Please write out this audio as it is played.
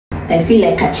I feel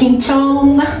like a ching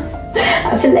chong.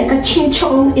 I feel like a ching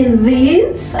chong in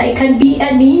this. I can be a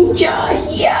ninja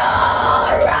here.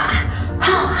 Ha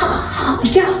ha ha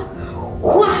yeah.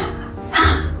 Wah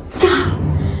ha yeah.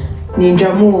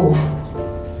 Ninja move.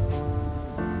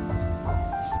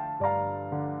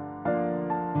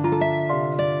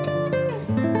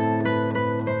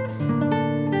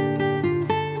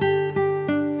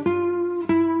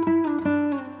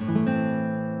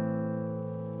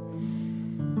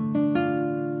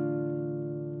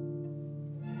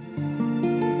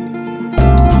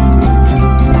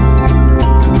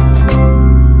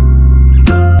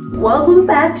 Welcome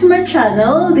back to my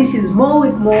channel. This is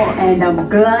Mouwithmore and I'm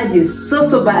glad you're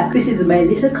so back. This is my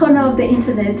little corner of the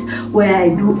internet where I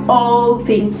do all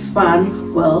things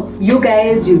fun. Well, you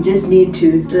guys, you just need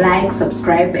to like,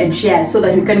 subscribe and share so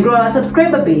that we can grow our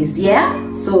subscriber base.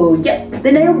 Yeah, so yeah,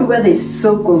 the Nairobi weather is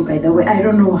so cold, by the way. I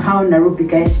don't know how Nairobi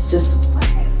guys just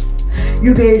survive.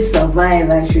 You guys survive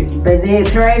actually, but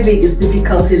thriving is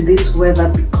difficult in this weather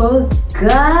because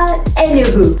God.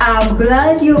 Anywho, I'm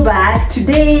glad you're back.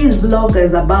 Today's vlog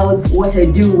is about what I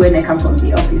do when I come from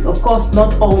the office. Of course,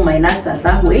 not all my nights are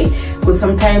that way because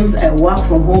sometimes I work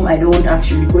from home. I don't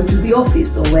actually go to the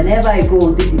office. So whenever I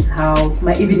go, this is how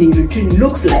my evening routine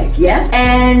looks like. Yeah,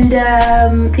 and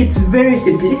it's very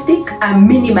simplistic. I'm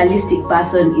a minimalistic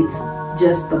person. It's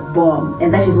just the bomb,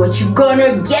 and that is what you're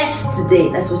gonna get today.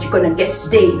 That's what you're gonna get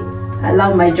today. I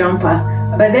love my jumper.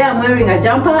 But there I'm wearing a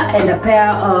jumper and a pair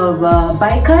of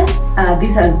bikers.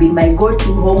 This has been my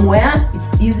go-to home wear.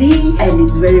 It's easy and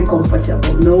it's very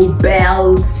comfortable. No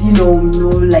belts, you know, no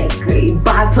like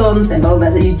buttons and all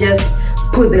that. You just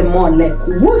put them on like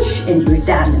whoosh and you're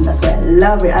done, and that's why I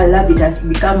love it. I love it. It has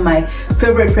become my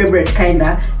favorite kind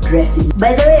of dressing.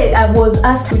 By the way, I was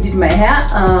asked who did my hair.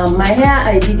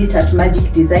 I did it at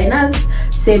Magic Designers,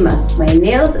 same as my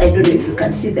nails. I don't know if you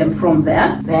can see them from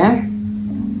there.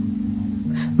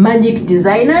 Magic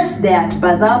Designers, they're at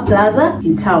Bazaar Plaza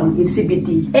in town in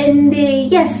CBD. And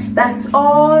yes, that's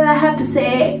all I have to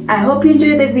say. I hope you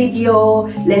enjoyed the video.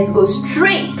 Let's go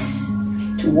straight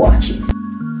to watch it.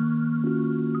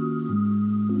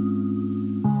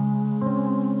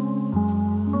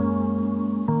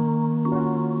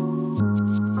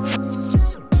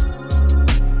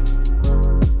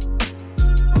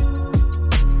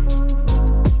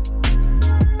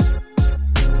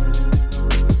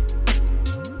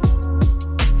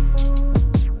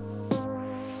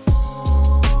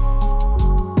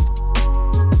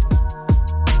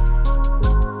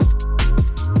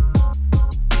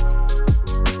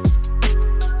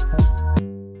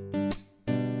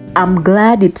 I'm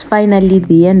glad it's finally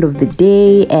the end of the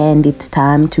day and it's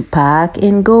time to pack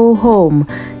and go home.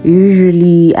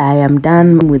 Usually I am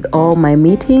done with all my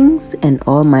meetings and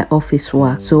all my office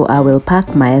work, so I will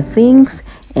pack my things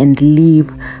and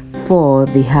leave for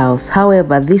the house.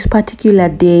 However, this particular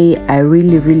day I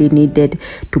really needed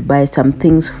to buy some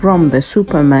things from the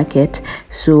supermarket,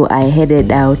 so I headed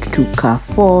out to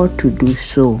Carrefour to do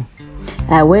so.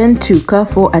 I went to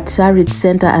Carrefour at Sarit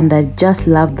Center and I just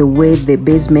love the way the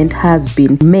basement has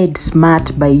been made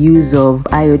smart by use of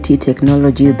IoT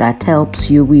technology that helps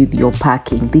you with your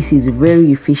parking. This is a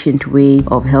very efficient way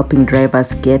of helping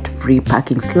drivers get free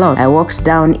parking slots. I walked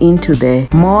down into the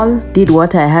mall, did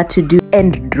what I had to do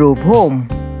and drove home.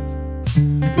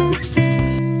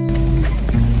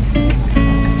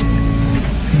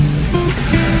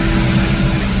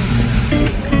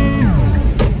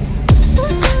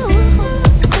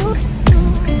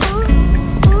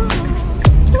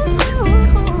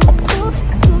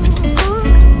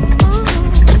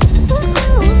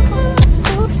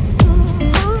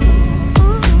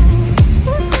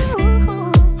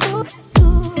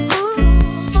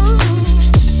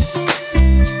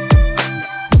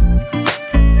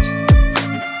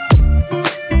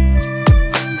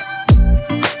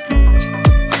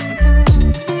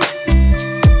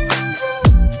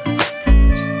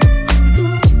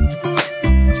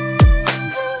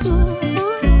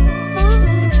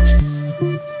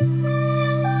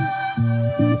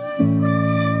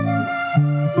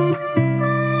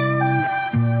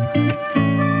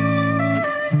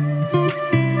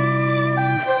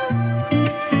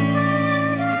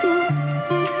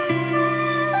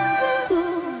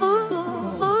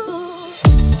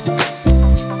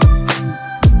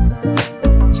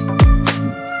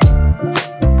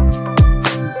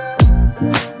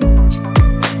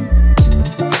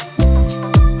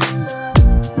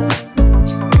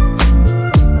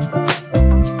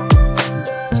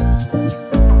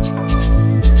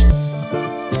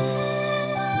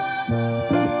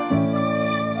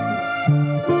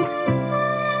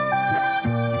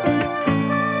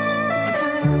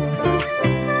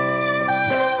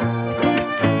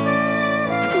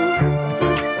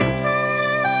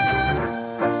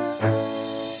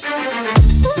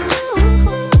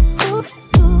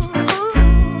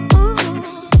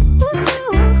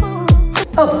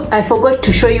 Oh, I forgot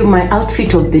to show you my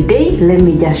outfit of the day. Let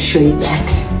me just show you that.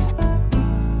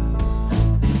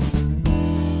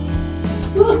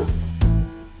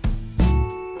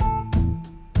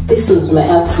 This was my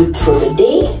outfit for the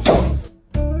day.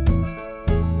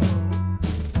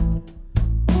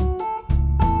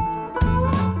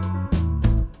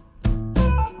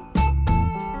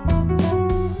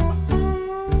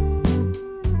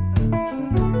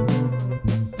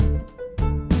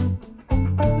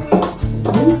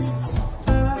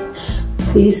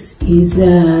 This is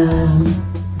a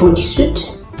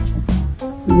bodysuit.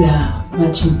 We are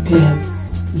matching pair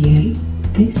here.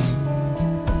 This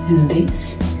and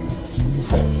this.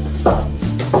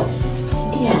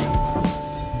 Yeah.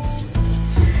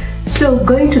 So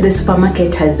going to the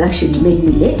supermarket has actually made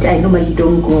me late. I normally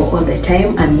don't go all the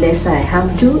time unless I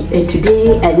have to. And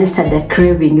today I just had a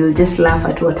craving. You'll just laugh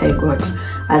at what I got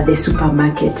at the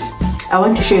supermarket. I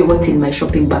want to show you what's in my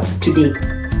shopping bag today.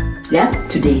 Yeah,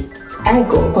 today. I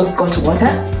of course got water.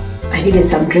 I needed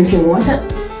some drinking water.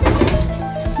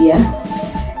 Yeah.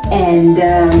 And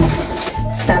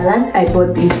salad. I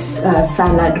bought this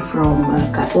salad from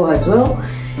Carrefour as well.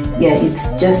 Yeah,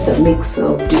 it's just a mix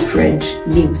of different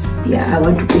leaves. Yeah, I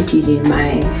want to put it in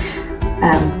my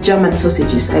German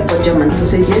sausages. I bought German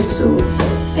sausages, so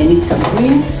I need some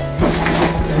greens.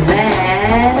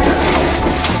 Then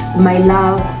my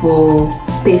love for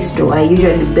pesto. I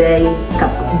usually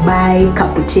buy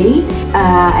capute.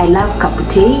 I love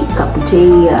capute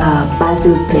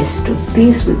basil pesto.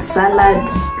 This with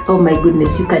salads. Oh my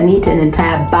goodness, you can eat an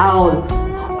entire bowl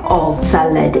of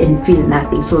salad and feel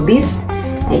nothing. So this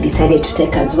I decided to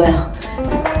take as well.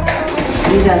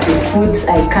 These are the foods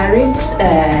I carried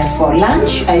for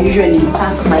lunch. I usually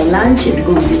pack my lunch and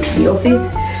go with it to the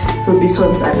office. So these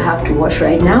ones I'll have to wash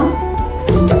right now.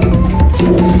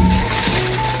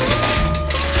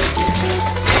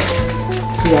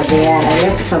 Yeah, they are. I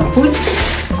left some food.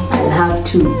 I'll have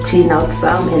to clean out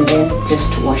some and then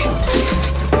just wash out this.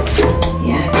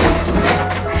 Yeah.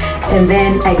 And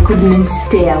then I couldn't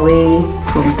stay away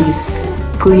from this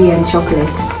Korean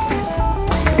chocolate.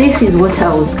 This is what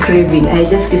I was craving. I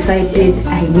just decided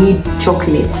I need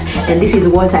chocolate, and this is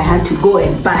what I had to go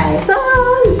and buy. So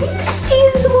this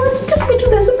is what took me to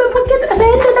the supermarket, and I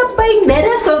ended up buying the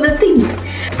rest of the things.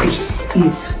 This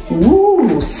is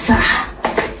woosa.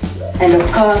 And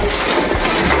of course,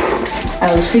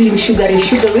 I was feeling sugary,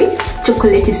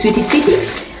 chocolatey, sweetie.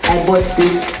 I bought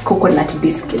this coconut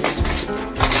biscuit.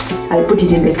 I'll put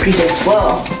it in the fridge as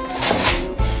well.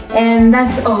 And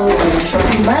that's all in the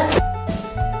shopping bag.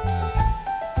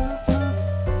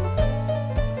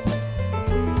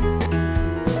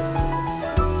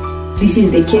 This is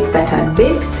the cake that I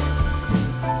baked.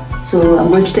 So I'm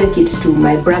going to take it to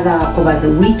my brother over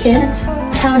the weekend.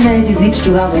 How nice is it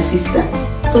to have a sister?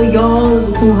 So y'all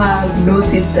who have no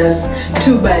sisters,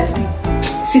 too bad.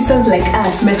 Sisters like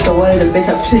us make the world a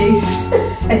better place.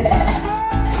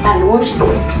 And wash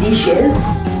those dishes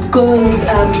because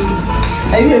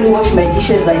I usually wash my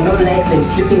dishes. I don't like them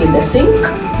sleeping in the sink.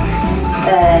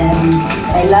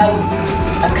 I love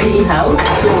a clean house,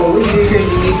 so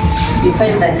usually you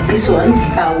find that these ones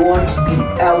I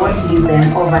won't leave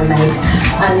them overnight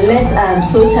unless I'm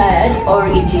so tired or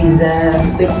it is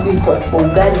baking for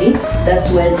garlic. That's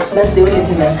the only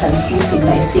thing I can sleep in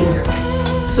my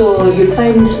sink. So you'll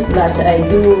find that I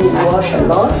do wash a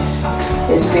lot,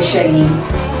 especially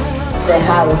the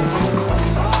house.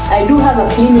 I do have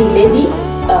a cleaning lady.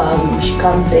 She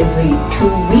comes every 2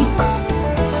 weeks.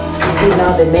 Do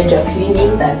now the major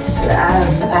cleaning that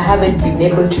I haven't been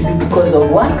able to do because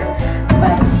of work,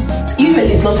 but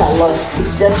usually it's not a lot.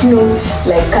 It's just, you know,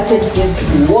 like carpets needs to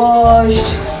be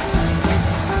washed,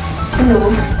 you know,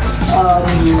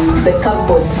 the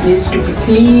cupboards needs to be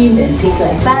cleaned and things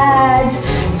like that.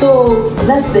 So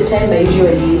that's the time I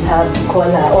usually have to call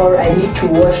her, or I need to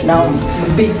wash now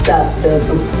the big stuff, the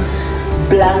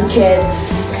blankets,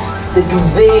 the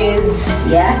duvets,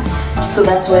 yeah. So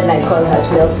that's when I call her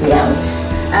to help me out.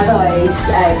 Otherwise,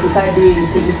 I prefer doing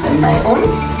things on my own.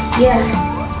 Yeah,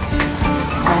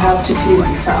 I have to clean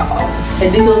this up.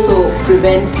 And this also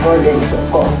prevents rodents, of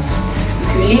course.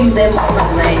 If you leave them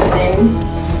overnight, then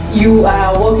you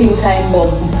are walking time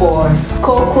bomb for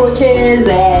cockroaches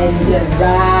and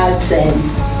rats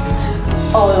and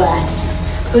all that.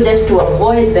 So just to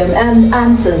avoid them, and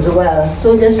ants as well.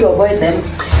 So just to avoid them,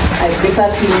 I prefer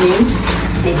cleaning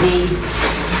the day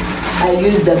I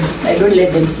use them. I don't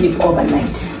let them sleep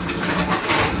overnight.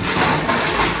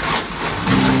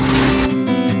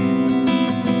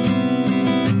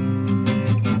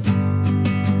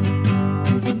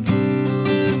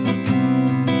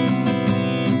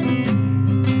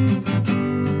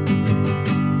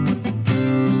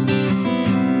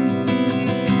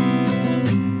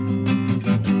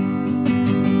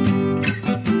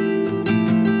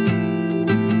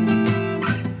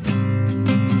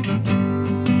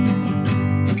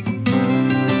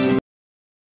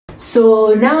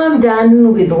 So now I'm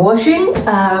done with washing.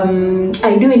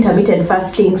 I do intermittent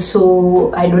fasting,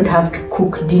 so I don't have to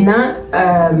cook dinner.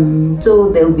 So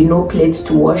there'll be no plates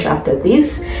to wash after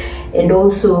this. And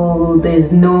also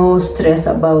there's no stress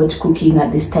about cooking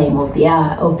at this time of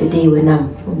the day when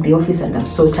I'm from the office and I'm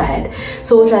so tired.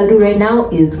 So what I'll do right now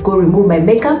is go remove my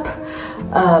makeup,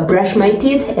 brush my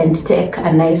teeth, and take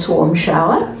a nice warm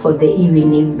shower for the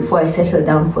evening before I settle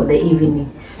down for the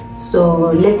evening.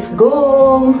 So let's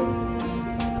go.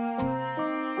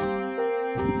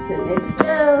 So let's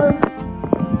go.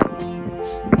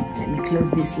 Let me close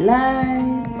this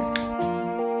light.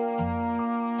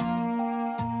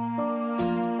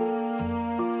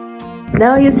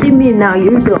 Now you see me, now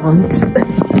you don't.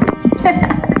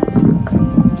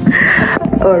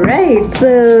 Alright,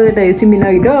 so now you see me, now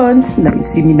you don't. Now you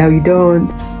see me, now you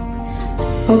don't.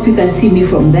 Hope you can see me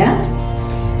from there.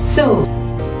 So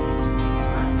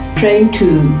trying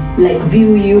to like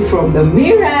view you from the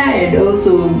mirror, and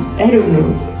also I don't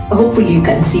know, hopefully you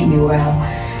can see me well.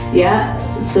 Yeah,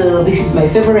 so this is my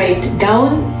favorite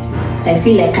gown. I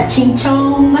feel like a ching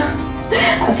chong.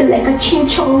 I feel like a ching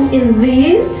chong in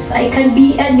this. I can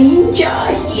be a ninja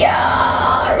here.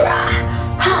 Ha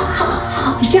ha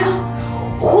ha, yeah.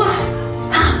 Wah,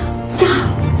 ha,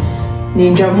 yeah.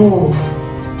 Ninja move.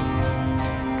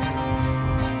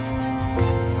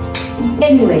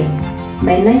 Anyway,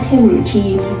 my nighttime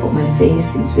routine for my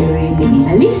face is very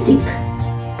minimalistic.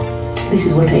 This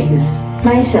is what I use.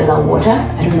 Micellar water.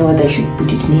 I don't know whether I should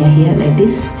put it near here like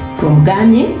this. From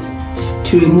Garnier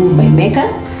to remove my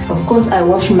makeup. Of course, I've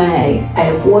washed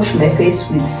my face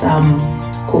with some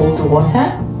cold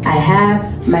water. I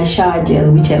have my shower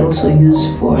gel, which I also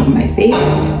use for my face.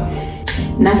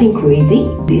 Nothing crazy.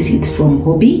 This is from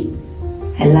Hobby.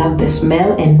 I love the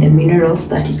smell and the minerals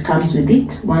that it comes with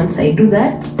it. Once I do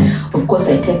that, of course,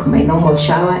 I take my normal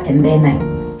shower and then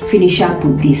I finish up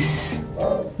with this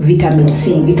vitamin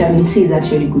C. Vitamin C is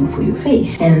actually good for your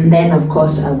face. And then, of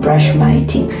course, I'll brush my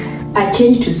teeth. I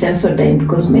changed to Sensodyne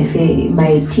because my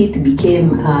teeth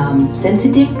became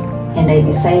sensitive, and I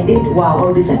decided, wow,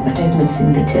 all these advertisements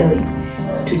in the telly.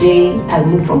 Today, I'll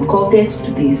move from Colgate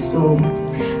to this. So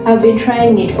I've been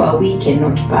trying it for a week and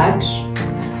not bad.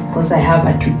 Because I have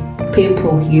a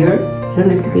pimple here. I don't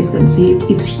know if you guys can see it.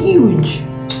 It's huge.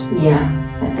 Yeah,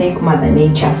 I thank Mother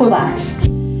Nature for that.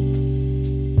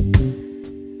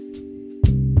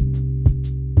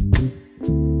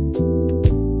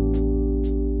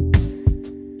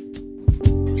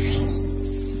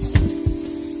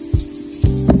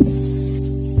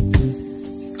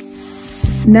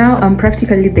 Now I'm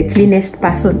practically the cleanest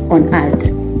person on earth.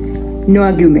 No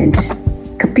argument.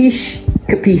 Capiche?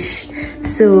 Capiche.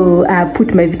 So I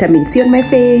put my vitamin C on my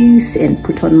face and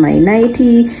put on my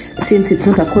nightie. Since it's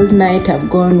not a cold night, I've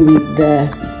gone with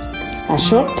a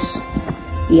shorts.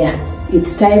 Yeah,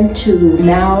 it's time to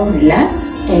now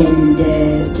relax and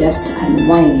just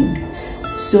unwind.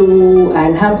 So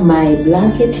I'll have my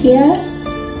blanket here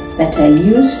that I'll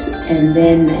use, and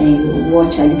then I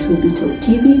watch a little bit of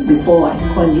TV before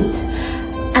I call it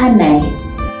a night.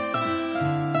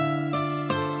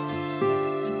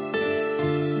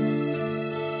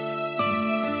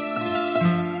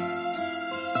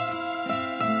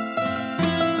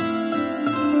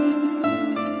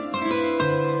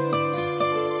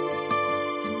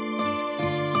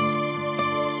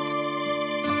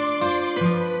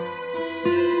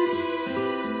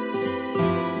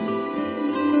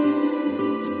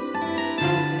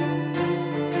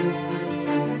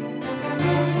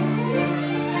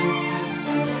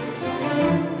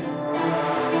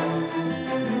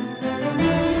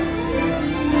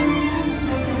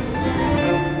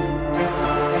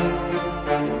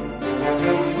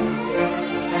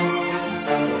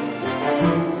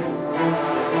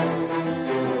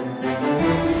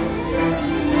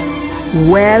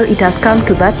 Well, it has come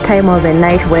to that time of the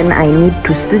night when I need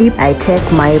to sleep. I take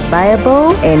my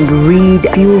Bible and read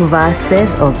a few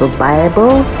verses of the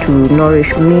Bible to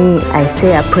nourish me. I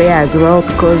say a prayer as well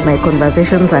because my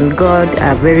conversations and God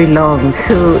are very long.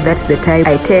 So that's the time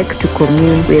I take to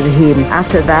commune with Him.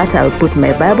 After that, I'll put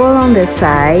my Bible on the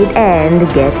side and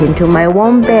get into my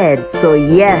warm bed. So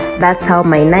yes, that's how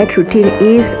my night routine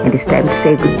is. And it's time to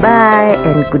say goodbye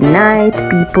and good night,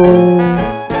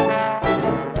 people.